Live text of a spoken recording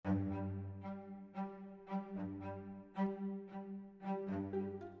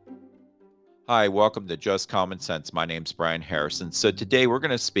Hi, welcome to Just Common Sense. My name's Brian Harrison. So today we're going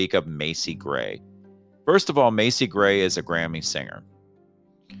to speak of Macy Gray. First of all, Macy Gray is a Grammy singer.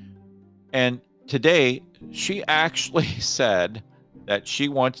 And today she actually said that she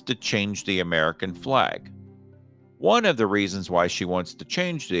wants to change the American flag. One of the reasons why she wants to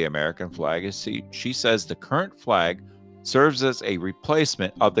change the American flag is she says the current flag serves as a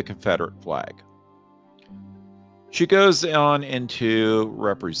replacement of the Confederate flag. She goes on into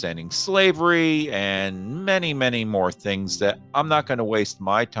representing slavery and many, many more things that I'm not going to waste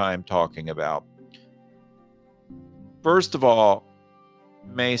my time talking about. First of all,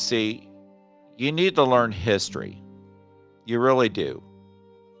 Macy, you need to learn history. You really do.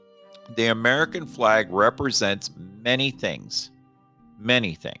 The American flag represents many things.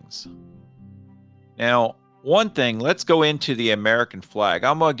 Many things. Now, one thing, let's go into the American flag.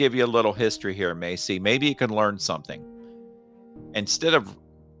 I'm going to give you a little history here, Macy. Maybe you can learn something. I'm going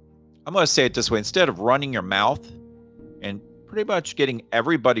to say it this way, instead of running your mouth and pretty much getting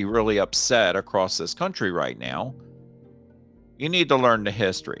everybody really upset across this country right now, you need to learn the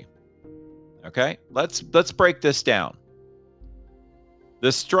history. Okay? Let's break this down.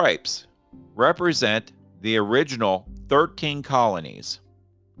 The stripes represent the original 13 colonies.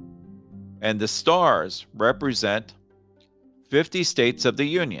 And the stars represent 50 states of the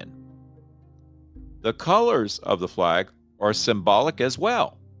Union. The colors of the flag are symbolic as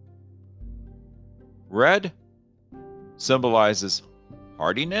well. Red symbolizes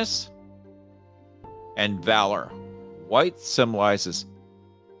hardiness and valor. White symbolizes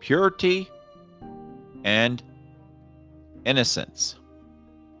purity and innocence.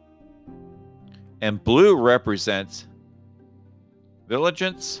 And blue represents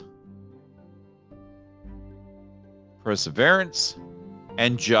vigilance, perseverance,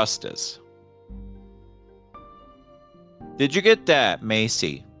 and justice. Did you get that,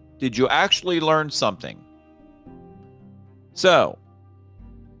 Macy? Did you actually learn something? So,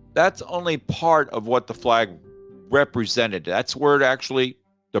 that's only part of what the flag represented. That's where it actually,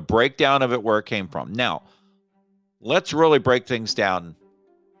 the breakdown of it, where it came from. Now, let's really break things down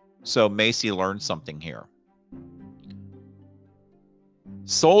so Macy learned something here.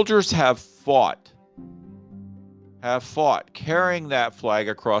 Soldiers have fought carrying that flag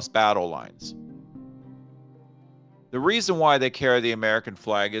across battle lines. The reason why they carry the American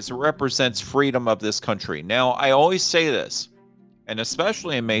flag is it represents freedom of this country. Now, I always say this, and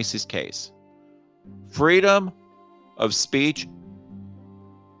especially in Macy's case, freedom of speech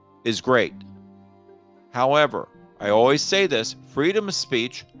is great. However, I always say this, freedom of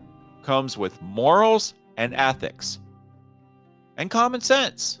speech comes with morals and ethics and common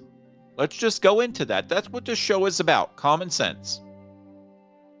sense. Let's just go into that. That's what this show is about, common sense.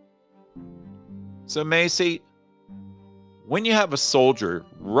 So, Macy, when you have a soldier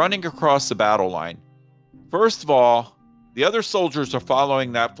running across the battle line, first of all, the other soldiers are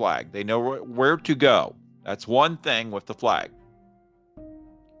following that flag. They know where to go. That's one thing with the flag.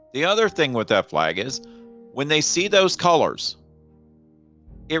 The other thing with that flag is when they see those colors,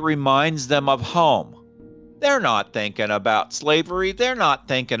 it reminds them of home. They're not thinking about slavery. They're not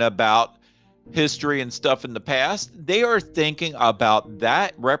thinking about history and stuff in the past. They are thinking about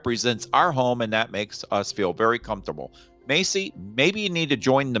that represents our home and that makes us feel very comfortable. Macy, maybe you need to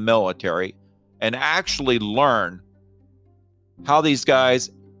join the military and actually learn how these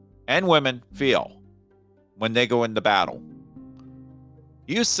guys and women feel when they go into battle.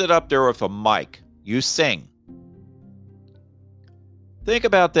 You sit up there with a mic, you sing. Think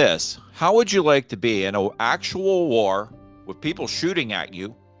about this. How would you like to be in an actual war with people shooting at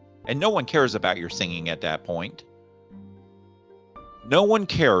you and no one cares about your singing at that point? No one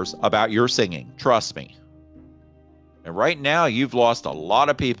cares about your singing, trust me. And right now, you've lost a lot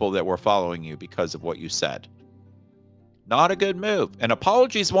of people that were following you because of what you said. Not a good move, and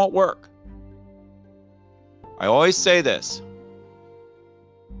apologies won't work. I always say this.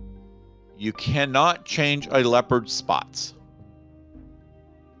 You cannot change a leopard's spots.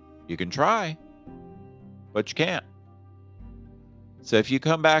 You can try, but you can't. So if you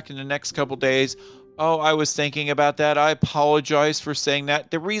come back in the next couple days, oh, I was thinking about that. I apologize for saying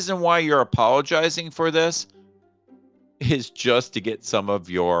that. The reason why you're apologizing for this is just to get some of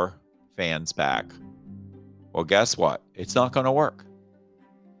your fans back. Well, guess what? It's not going to work.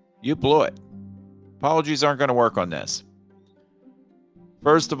 You blew it. Apologies aren't going to work on this.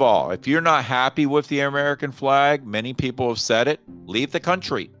 First of all, if you're not happy with the American flag, many people have said it, leave the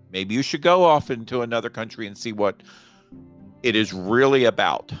country. Maybe you should go off into another country and see what it is really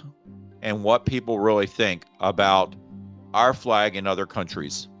about and what people really think about our flag in other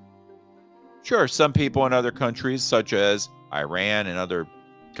countries. Sure, some people in other countries, such as Iran and other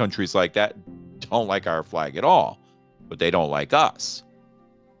countries like that don't like our flag at all, but they don't like us.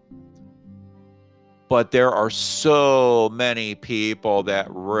 But there are so many people that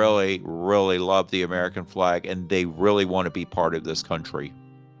really, really love the American flag, and they really want to be part of this country.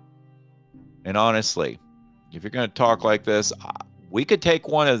 And honestly, if you're going to talk like this, we could take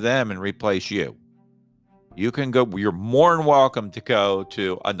one of them and replace you. You can go, you're more than welcome to go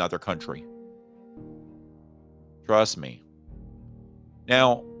to another country. Trust me.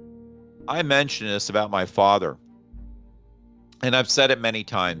 Now, I mentioned this about my father, and I've said it many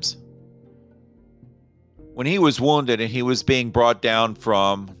times. When he was wounded and he was being brought down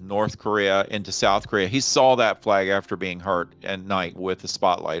from North Korea into South Korea, he saw that flag after being hurt at night with a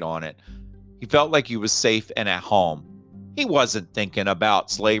spotlight on it. He felt like he was safe and at home. He wasn't thinking about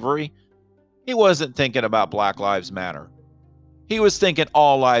slavery. He wasn't thinking about Black Lives Matter. He was thinking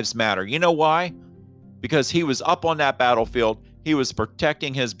all lives matter. You know why? Because he was up on that battlefield. He was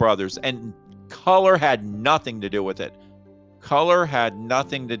protecting his brothers, and color had nothing to do with it. Color had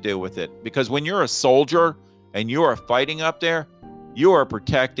nothing to do with it, because when you're a soldier and you are fighting up there, you are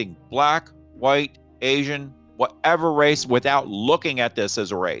protecting black, white, Asian, whatever race, without looking at this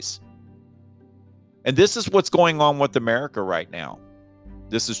as a race. And this is what's going on with America right now.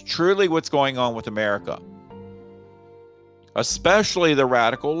 This is truly what's going on with America, especially the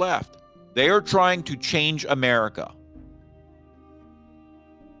radical left. They are trying to change America.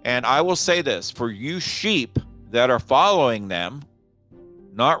 And I will say this, for you sheep that are following them,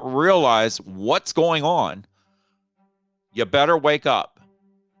 not realize what's going on, you better wake up.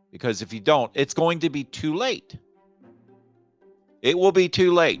 Because if you don't, it's going to be too late. It will be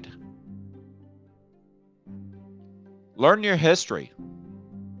too late. Learn your history.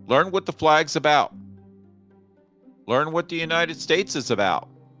 Learn what the flag's about. Learn what the United States is about.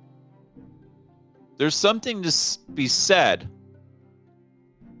 There's something to be said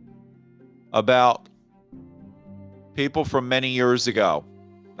about people from many years ago,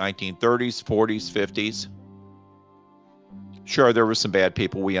 1930s, 40s, 50s. Sure, there were some bad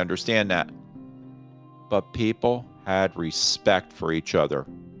people. We understand that. But people had respect for each other.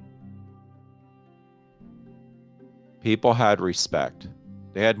 People had respect.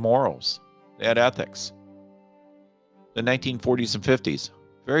 They had morals. They had ethics. The 1940s and 50s,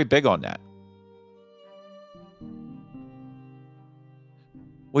 very big on that.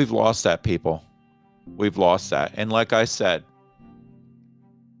 We've lost that, people. We've lost that. And like I said,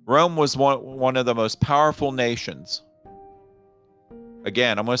 Rome was one of the most powerful nations.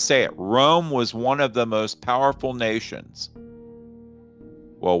 Again, I'm going to say it. Rome was one of the most powerful nations.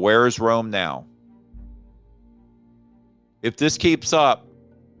 Well, where is Rome now? If this keeps up,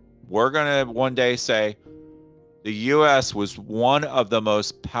 we're going to one day say the U.S. was one of the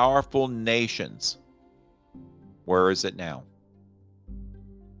most powerful nations. Where is it now?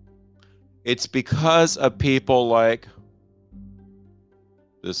 It's because of people like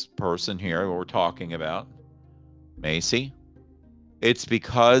this person here we're talking about, Macy. It's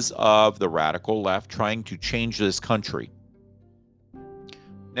because of the radical left trying to change this country.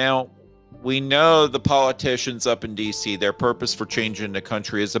 Now, we know the politicians up in D.C., their purpose for changing the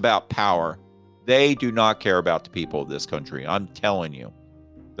country is about power. They do not care about the people of this country. I'm telling you,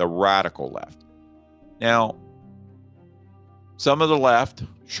 the radical left. Now, some of the left,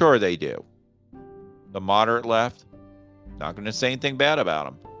 sure they do. The moderate left, not going to say anything bad about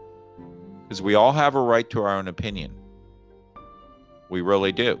them, because we all have a right to our own opinion. We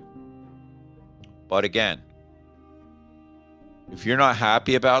really do. But again, if you're not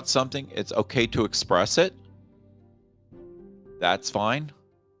happy about something, it's okay to express it. That's fine.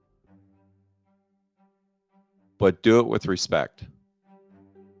 But do it with respect.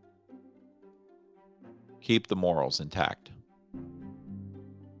 Keep the morals intact.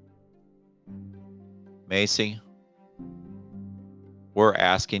 Macy, we're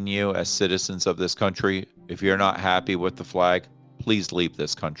asking you as citizens of this country, if you're not happy with the flag, please leave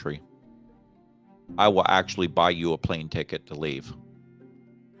this country. I will actually buy you a plane ticket to leave.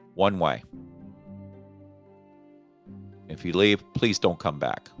 One way. If you leave, please don't come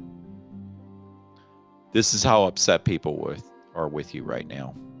back. This is how upset people are with you right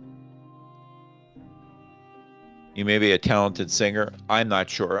now. You may be a talented singer. I'm not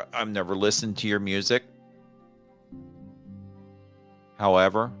sure. I've never listened to your music.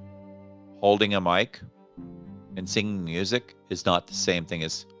 However, holding a mic and singing music is not the same thing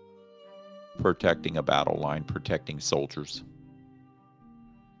as protecting a battle line, protecting soldiers.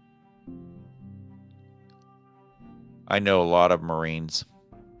 I know a lot of Marines,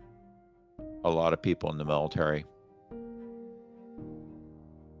 a lot of people in the military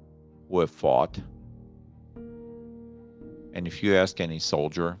who have fought. And if you ask any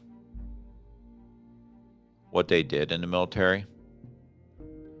soldier what they did in the military,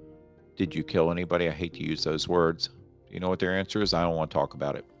 did you kill anybody? I hate to use those words. Do you know what their answer is? I don't want to talk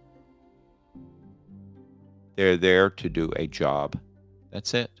about it. They're there to do a job.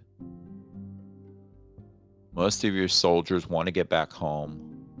 That's it. Most of your soldiers want to get back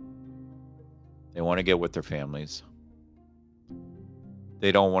home. They want to get with their families.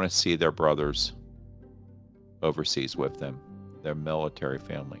 They don't want to see their brothers overseas with them, their military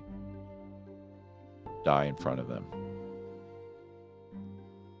family, die in front of them.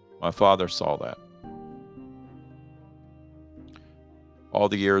 My father saw that. All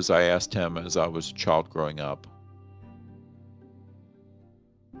the years I asked him as I was a child growing up,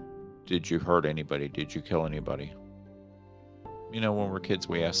 did you hurt anybody? Did you kill anybody? You know, when we're kids,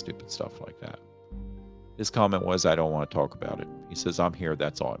 we ask stupid stuff like that. His comment was, I don't want to talk about it. He says, I'm here.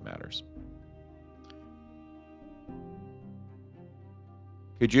 That's all that matters.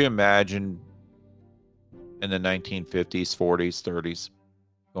 Could you imagine in the 1950s, 40s, 30s,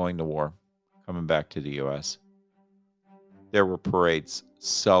 going to war, coming back to the U.S.? There were parades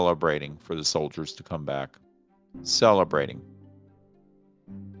celebrating for the soldiers to come back. Celebrating.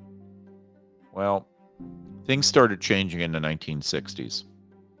 Well, things started changing in the 1960s,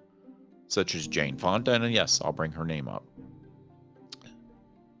 such as Jane Fonda, and yes, I'll bring her name up.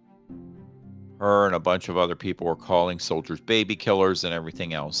 Her and a bunch of other people were calling soldiers baby killers and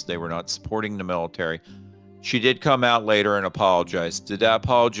everything else. They were not supporting the military. She did come out later and apologize. Did that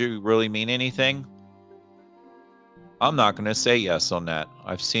apology really mean anything? I'm not going to say yes on that.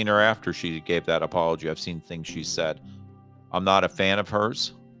 I've seen her after she gave that apology. I've seen things she said. I'm not a fan of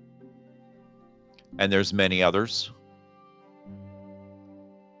hers. And there's many others.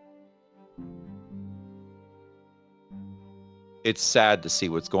 It's sad to see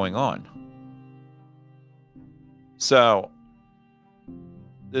what's going on. So,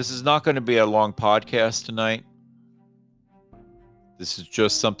 this is not going to be a long podcast tonight. This is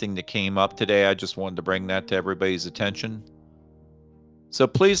just something that came up today. I just wanted to bring that to everybody's attention. So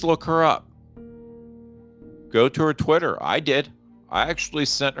please look her up. Go to her Twitter. I did. I actually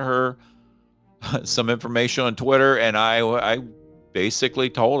sent her some information on Twitter, and I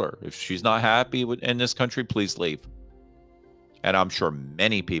basically told her, if she's not happy in this country, please leave. And I'm sure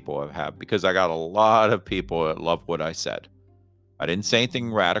many people have, because I got a lot of people that love what I said. I didn't say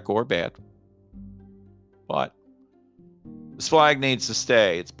anything radical or bad. But this flag needs to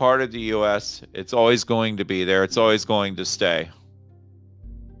stay. It's part of the U.S. It's always going to be there. It's always going to stay.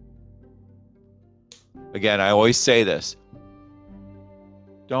 Again, I always say this.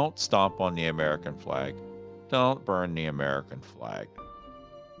 Don't stomp on the American flag. Don't burn the American flag.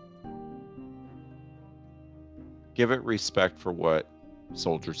 Give it respect for what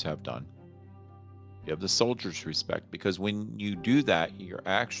soldiers have done. Give the soldiers respect, because when you do that, you're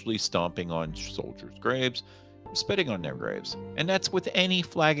actually stomping on soldiers' graves, spitting on their graves. And that's with any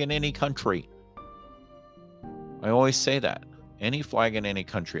flag in any country. I always say that. Any flag in any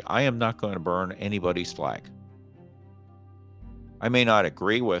country. I am not going to burn anybody's flag. I may not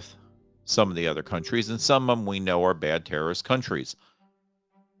agree with some of the other countries, and some of them we know are bad terrorist countries.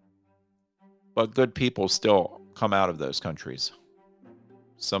 But good people still come out of those countries.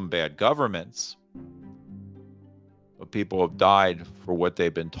 Some bad governments, but people have died for what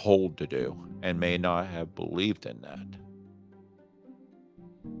they've been told to do and may not have believed in that.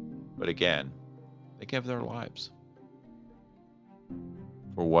 But again, they give their lives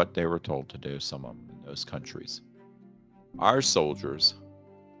for what they were told to do, some of them in those countries. Our soldiers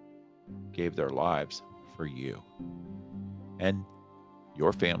gave their lives for you and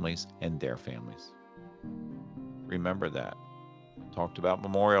your families and their families. Remember that. I talked about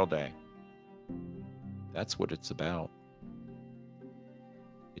Memorial Day. That's what it's about.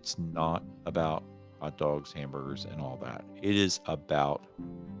 It's not about hot dogs, hamburgers, and all that. It is about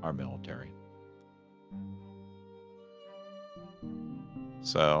our military.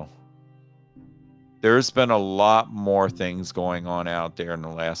 So, there's been a lot more things going on out there in the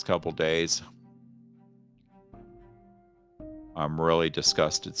last couple days. I'm really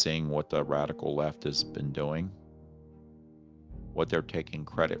disgusted seeing what the radical left has been doing, what they're taking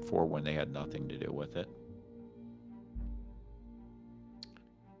credit for when they had nothing to do with it.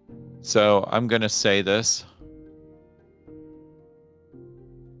 So I'm going to say this.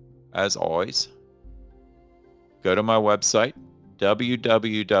 As always, go to my website,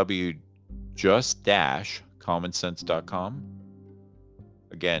 www.just-commonsense.com.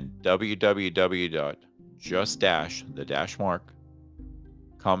 Again,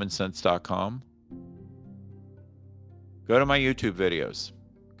 www.just-commonsense.com. Go to my YouTube videos.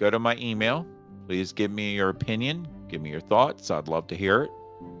 Go to my email. Please give me your opinion. Give me your thoughts. I'd love to hear it.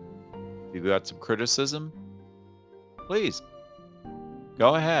 If you've got some criticism, please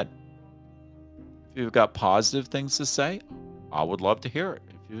go ahead. If you've got positive things to say, I would love to hear it.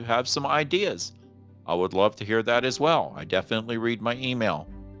 If you have some ideas, I would love to hear that as well. I definitely read my email,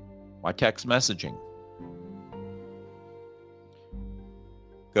 my text messaging.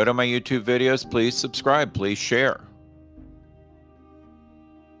 Go to my YouTube videos. Please subscribe. Please share.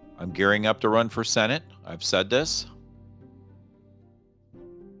 I'm gearing up to run for Senate. I've said this.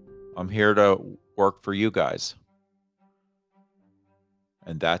 I'm here to work for you guys.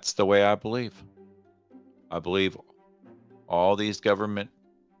 And that's the way I believe. I believe all these government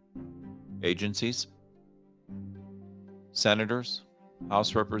agencies, senators,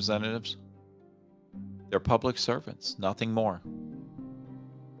 House representatives, they're public servants, nothing more.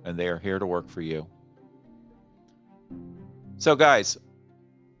 And they are here to work for you. So guys,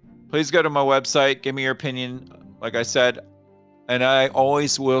 please go to my website, give me your opinion. Like I said, and I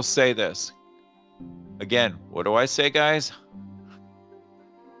always will say this. Again, what do I say, guys?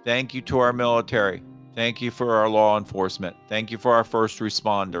 Thank you to our military. Thank you for our law enforcement. Thank you for our first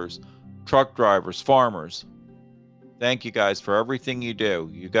responders, truck drivers, farmers. Thank you guys for everything you do.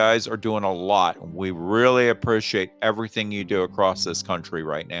 You guys are doing a lot. We really appreciate everything you do across this country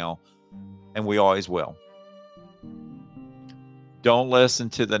right now, and we always will. Don't listen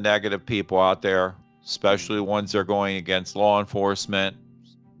to the negative people out there, especially ones that are going against law enforcement,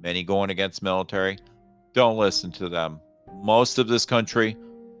 many going against military. Don't listen to them. Most of this country,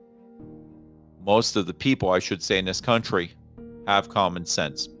 most of the people, I should say, in this country have common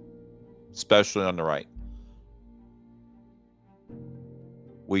sense, especially on the right.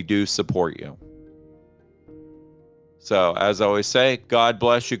 We do support you. So, as I always say, God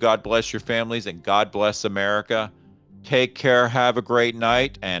bless you, God bless your families, and God bless America. Take care, have a great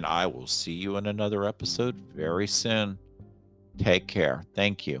night, and I will see you in another episode very soon. Take care.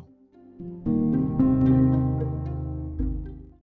 Thank you.